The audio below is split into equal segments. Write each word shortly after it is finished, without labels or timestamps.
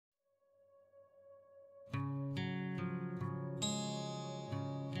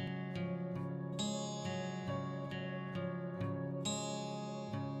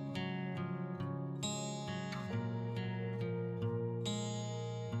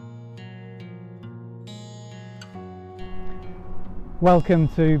Welcome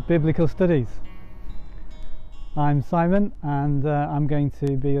to Biblical Studies. I'm Simon and I'm going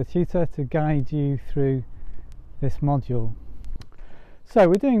to be your tutor to guide you through this module. So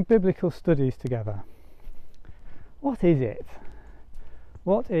we're doing Biblical Studies together. What is it?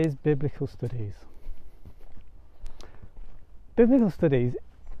 What is Biblical Studies? Biblical Studies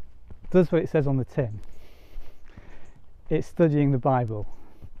does what it says on the tin. It's studying the Bible.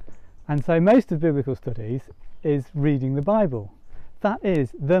 And so most of Biblical Studies is reading the Bible. That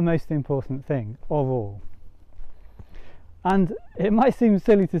is the most important thing of all. And it might seem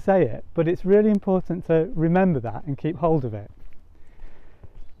silly to say it, but it's really important to remember that and keep hold of it.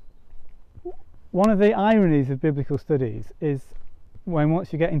 One of the ironies of Biblical Studies is when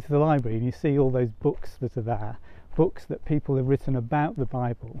once you get into the library and you see all those books that are there, books that people have written about the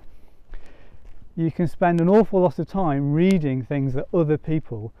Bible, you can spend an awful lot of time reading things that other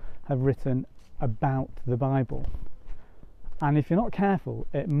people have written about the Bible. And if you're not careful,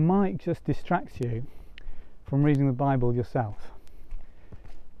 it might just distract you from reading the Bible yourself.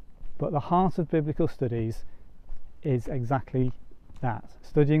 But the heart of Biblical Studies is exactly that,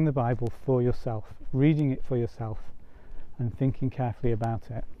 studying the Bible for yourself, reading it for yourself and thinking carefully about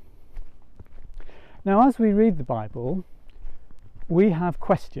it. Now, as we read the Bible, we have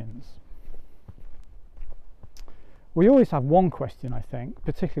questions. We always have one question, I think,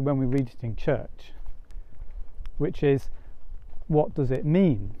 particularly when we read it in church, which is, what does it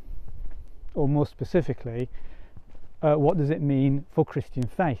mean? Or more specifically, what does it mean for Christian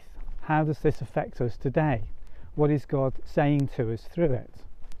faith? How does this affect us today? What is God saying to us through it?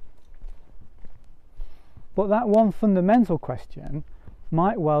 But that one fundamental question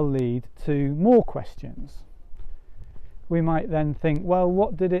might well lead to more questions. We might then think, well,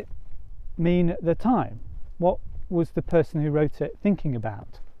 what did it mean at the time? What was the person who wrote it thinking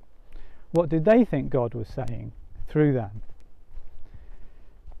about? What did they think God was saying through them?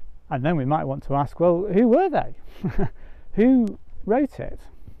 And then we might want to ask, well, who were they? Who wrote it?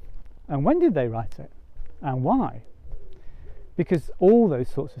 And when did they write it? And why? Because all those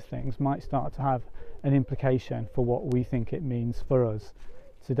sorts of things might start to have an implication for what we think it means for us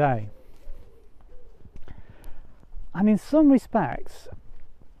today. And in some respects,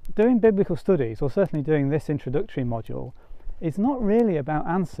 doing biblical studies, or certainly doing this introductory module, is not really about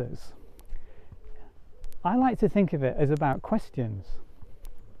answers. I like to think of it as about questions.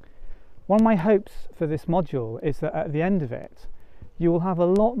 One of my hopes for this module is that at the end of it, you will have a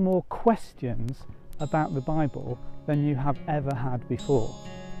lot more questions about the Bible than you have ever had before.